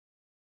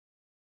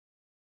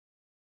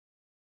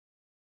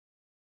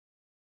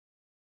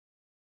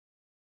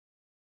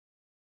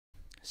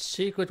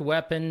Secret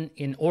weapon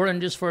in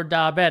oranges for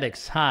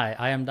diabetics. Hi,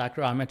 I am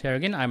Dr. Ahmed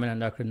Tergan. I'm an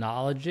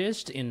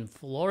endocrinologist in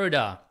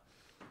Florida.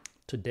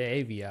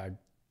 Today we are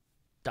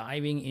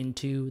diving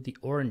into the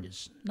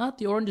oranges. Not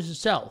the oranges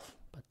itself,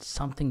 but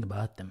something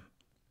about them.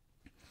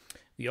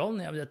 We all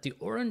know that the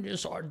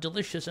oranges are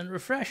delicious and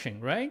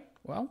refreshing, right?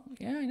 Well,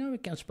 yeah, I know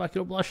it can spike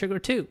your blood sugar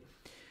too.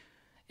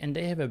 And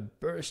they have a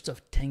burst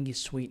of tangy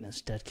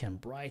sweetness that can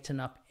brighten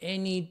up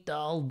any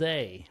dull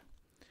day.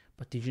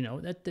 But did you know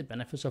that the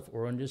benefits of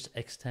oranges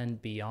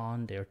extend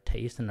beyond their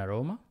taste and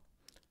aroma?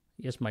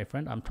 Yes, my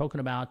friend, I'm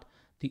talking about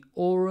the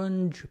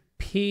orange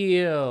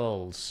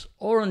peels.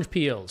 Orange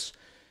peels.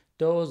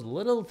 Those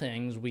little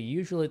things we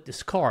usually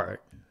discard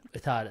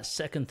without a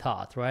second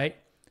thought, right?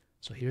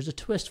 So here's a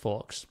twist,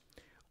 folks.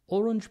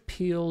 Orange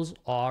peels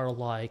are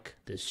like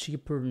the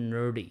super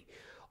nerdy,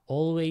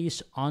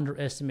 always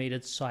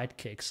underestimated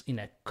sidekicks in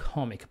a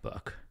comic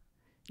book.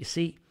 You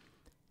see,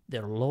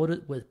 they're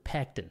loaded with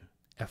pectin,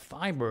 a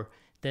fiber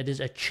that is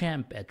a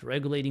champ at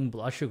regulating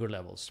blood sugar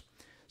levels.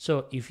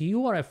 So if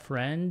you are a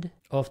friend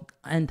of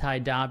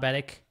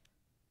anti-diabetic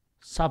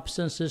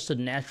substances to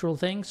natural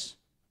things,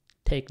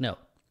 take note.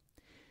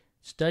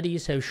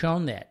 Studies have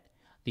shown that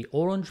the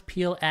orange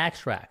peel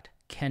extract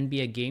can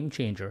be a game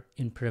changer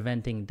in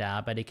preventing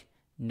diabetic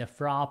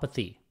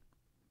nephropathy.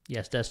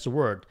 Yes, that's the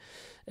word.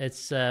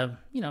 It's,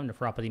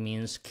 nephropathy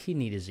means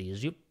kidney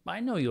disease. I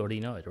know you already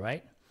know it,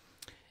 right?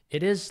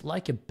 It is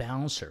like a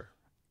bouncer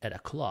at a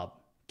club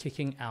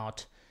kicking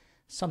out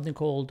something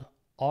called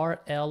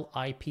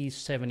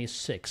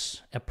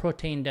RLIP76, a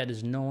protein that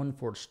is known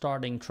for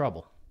starting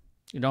trouble.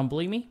 You don't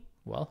believe me?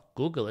 Well,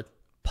 Google it.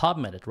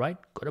 PubMed it, right?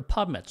 Go to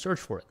PubMed, search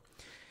for it.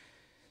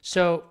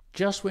 So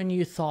just when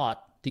you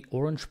thought the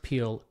orange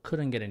peel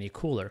couldn't get any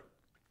cooler,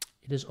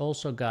 it has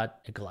also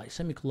got a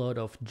glycemic load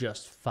of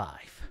just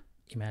 5.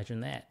 Imagine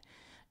that.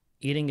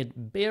 Eating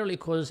it barely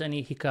causes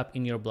any hiccup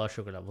in your blood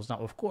sugar levels. Now,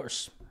 of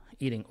course,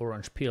 eating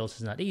orange peels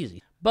is not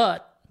easy.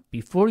 But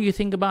before you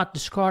think about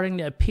discarding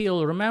that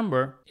peel,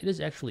 remember, it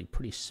is actually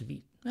pretty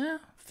sweet.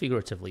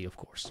 Figuratively, of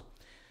course.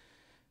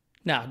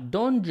 Now,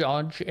 don't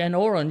judge an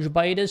orange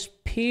by its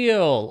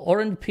peel.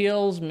 Orange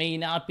peels may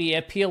not be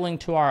appealing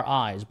to our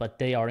eyes, but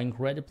they are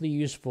incredibly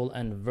useful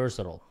and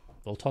versatile.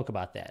 We'll talk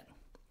about that.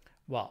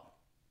 Well,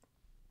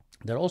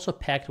 they're also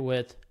packed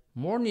with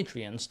more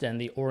nutrients than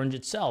the orange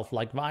itself,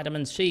 like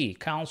vitamin C,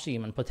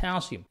 calcium, and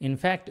potassium. In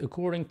fact,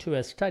 according to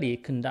a study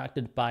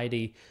conducted by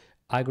the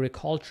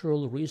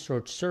Agricultural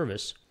Research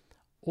Service,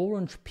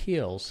 orange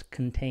peels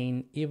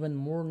contain even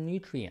more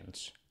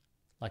nutrients,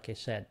 like I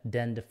said,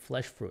 than the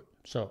flesh fruit.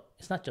 So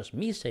it's not just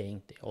me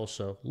saying, they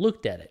also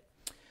looked at it.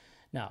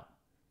 Now,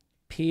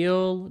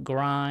 peel,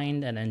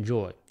 grind, and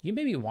enjoy. You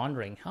may be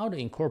wondering how to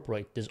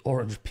incorporate this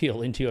orange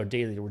peel into your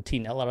daily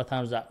routine. A lot of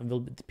times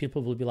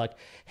people will be like,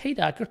 hey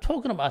doc, you're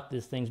talking about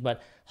these things,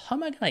 but how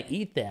am I going to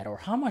eat that? Or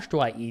how much do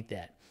I eat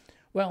that?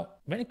 Well,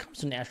 when it comes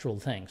to natural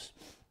things,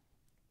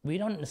 we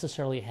don't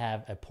necessarily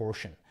have a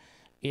portion.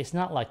 It's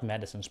not like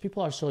medicines.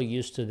 People are so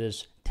used to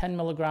this 10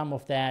 milligram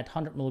of that,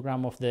 100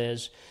 milligram of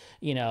this,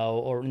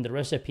 or in the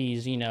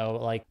recipes,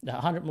 like the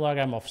 100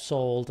 milligram of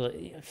salt.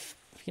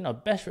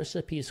 Best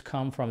recipes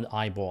come from the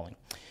eyeballing.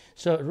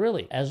 So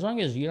really, as long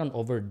as you don't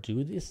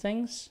overdo these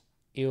things,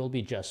 it will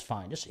be just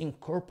fine. Just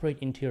incorporate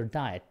into your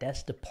diet.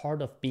 That's the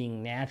part of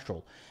being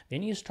natural.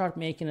 When you start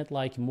making it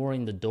like more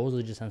in the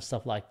dosages and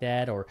stuff like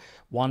that, or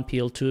 1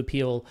 peel, 2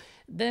 peel,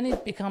 then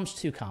it becomes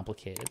too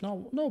complicated.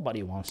 No,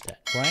 nobody wants that,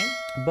 right?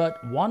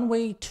 But one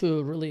way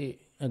to really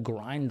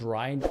grind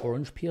dried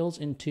orange peels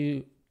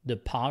into the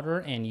powder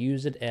and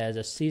use it as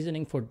a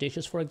seasoning for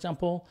dishes, for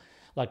example,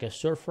 like a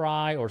stir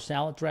fry or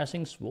salad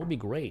dressings, will be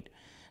great.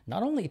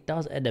 Not only it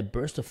does add a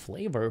burst of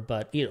flavor,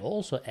 but it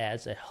also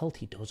adds a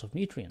healthy dose of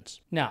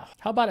nutrients. Now,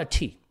 how about a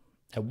tea?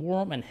 A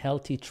warm and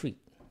healthy treat.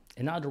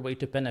 Another way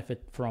to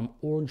benefit from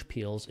orange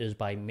peels is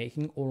by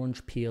making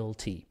orange peel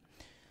tea.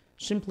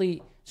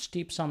 Simply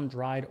steep some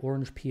dried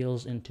orange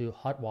peels into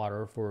hot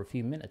water for a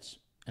few minutes,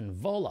 and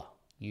voila,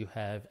 you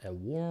have a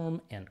warm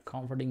and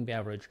comforting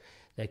beverage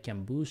that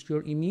can boost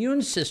your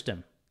immune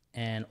system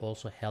and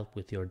also help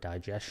with your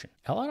digestion.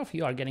 A lot of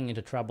you are getting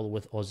into trouble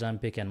with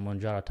Ozempic and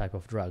Mounjaro type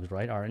of drugs,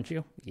 right? Aren't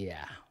you?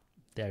 Yeah,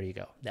 there you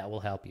go. That will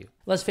help you.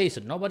 Let's face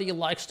it, nobody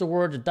likes the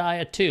word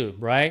diet too,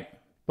 right?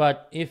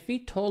 But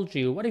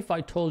what if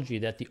I told you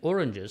that the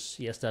oranges,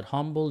 yes, that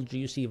humble,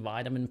 juicy,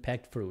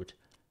 vitamin-packed fruit,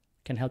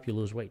 can help you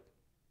lose weight?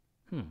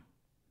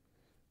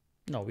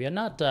 No, we are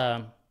not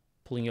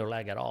pulling your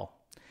leg at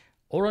all.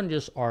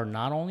 Oranges are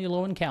not only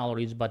low in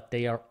calories, but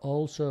they are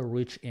also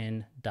rich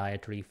in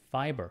dietary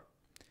fiber.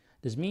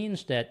 This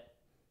means that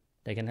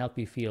they can help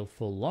you feel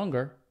full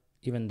longer,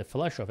 even the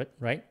flesh of it,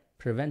 right?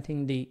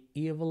 Preventing the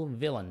evil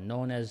villain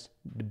known as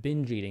the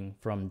binge eating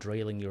from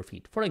derailing your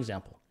feet. For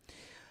example,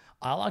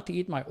 I like to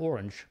eat my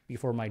orange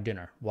before my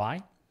dinner.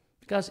 Why?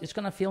 Because it's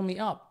going to fill me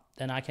up.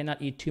 Then I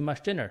cannot eat too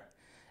much dinner.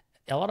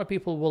 A lot of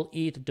people will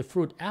eat the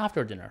fruit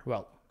after dinner.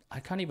 Well, I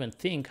can't even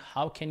think,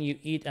 how can you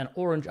eat an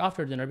orange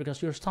after dinner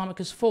because your stomach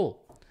is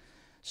full?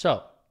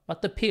 So,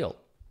 but the peel.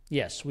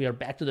 Yes, we are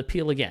back to the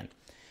peel again.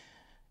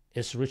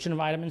 It's rich in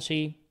vitamin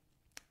C,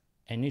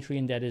 a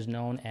nutrient that is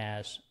known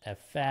as a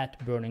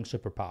fat-burning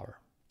superpower.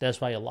 That's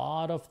why a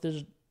lot of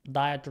this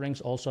diet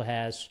drinks also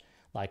has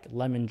like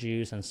lemon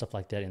juice and stuff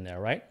like that in there,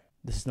 right?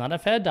 This is not a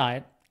fad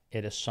diet,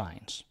 it is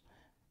science.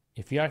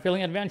 If you are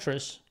feeling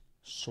adventurous,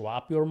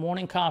 swap your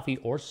morning coffee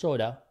or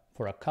soda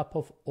for a cup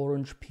of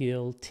orange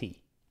peel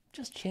tea.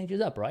 Just change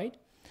it up, right?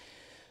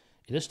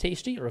 It is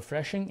tasty,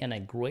 refreshing, and a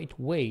great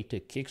way to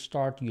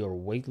kickstart your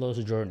weight loss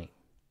journey.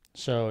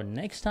 So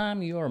next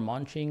time you are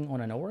munching on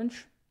an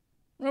orange,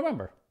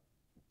 remember,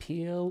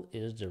 peel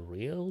is the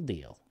real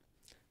deal.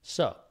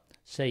 So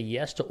say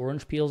yes to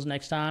orange peels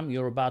next time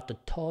you're about to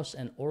toss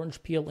an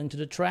orange peel into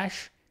the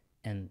trash,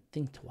 and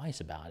think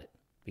twice about it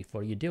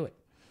before you do it.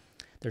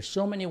 There's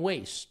so many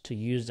ways to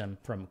use them,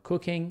 from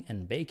cooking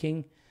and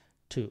baking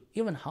to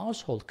even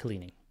household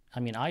cleaning. I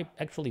mean, I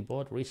actually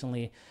bought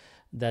recently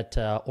that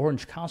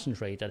orange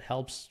concentrate that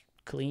helps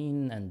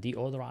clean and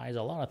deodorize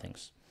a lot of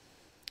things.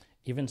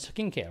 Even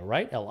skincare,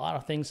 right? A lot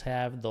of things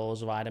have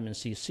those vitamin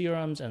C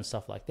serums and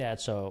stuff like that.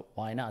 So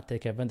why not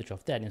take advantage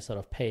of that instead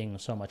of paying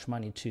so much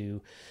money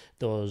to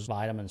those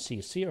vitamin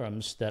C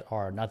serums that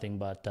are nothing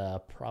but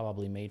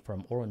probably made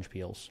from orange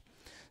peels.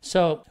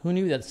 So who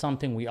knew that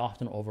something we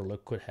often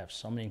overlook could have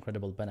so many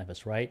incredible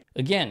benefits, right?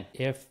 Again,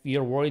 if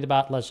you're worried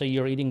about, let's say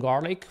you're eating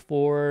garlic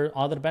for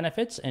other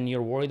benefits and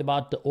you're worried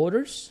about the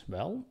odors,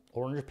 well,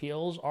 orange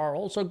peels are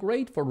also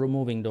great for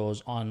removing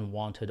those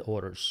unwanted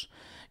odors.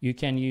 You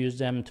can use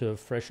them to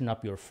freshen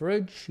up your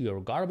fridge, your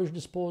garbage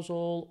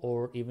disposal,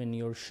 or even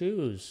your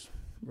shoes,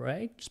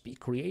 right? Just be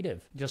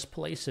creative. Just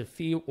place a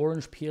few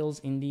orange peels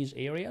in these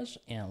areas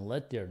and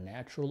let their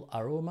natural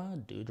aroma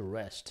do the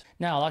rest.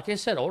 Now, like I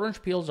said,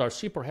 orange peels are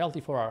super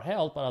healthy for our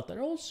health, but they're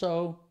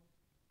also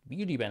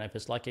beauty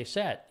benefits. Like I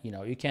said,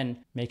 you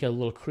can make a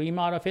little cream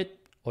out of it,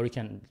 or you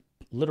can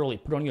literally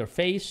put on your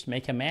face,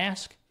 make a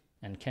mask,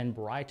 and can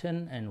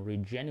brighten and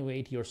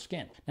regenerate your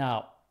skin.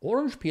 Now,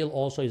 orange peel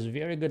also is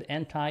very good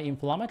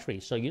anti-inflammatory,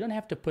 so you don't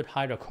have to put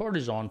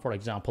hydrocortisone, for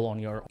example, on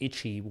your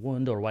itchy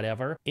wound or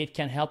whatever. It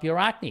can help your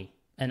acne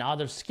and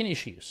other skin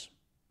issues.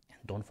 And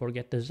don't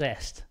forget the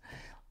zest.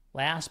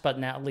 Last but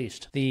not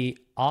least, the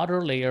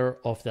outer layer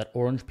of that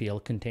orange peel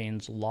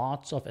contains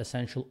lots of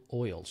essential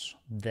oils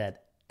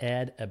that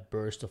add a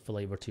burst of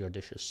flavor to your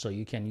dishes. So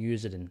you can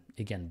use it in,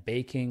 again,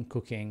 baking,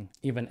 cooking,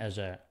 even as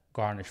a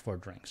garnish for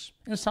drinks.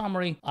 In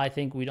summary, I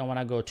think we don't want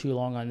to go too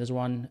long on this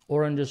one.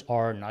 Oranges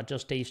are not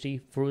just tasty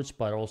fruits,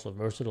 but also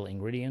versatile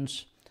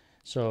ingredients.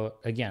 So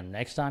again,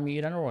 next time you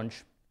eat an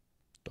orange,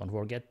 don't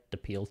forget the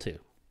peel too.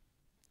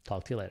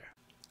 Talk to you later.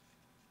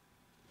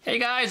 Hey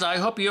guys, I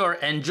hope you're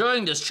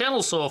enjoying this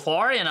channel so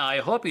far, and I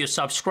hope you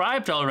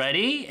subscribed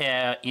already.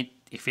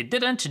 If you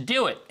didn't,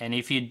 do it. And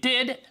if you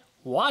did,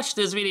 watch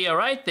this video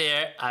right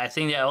there. I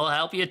think that will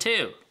help you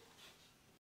too.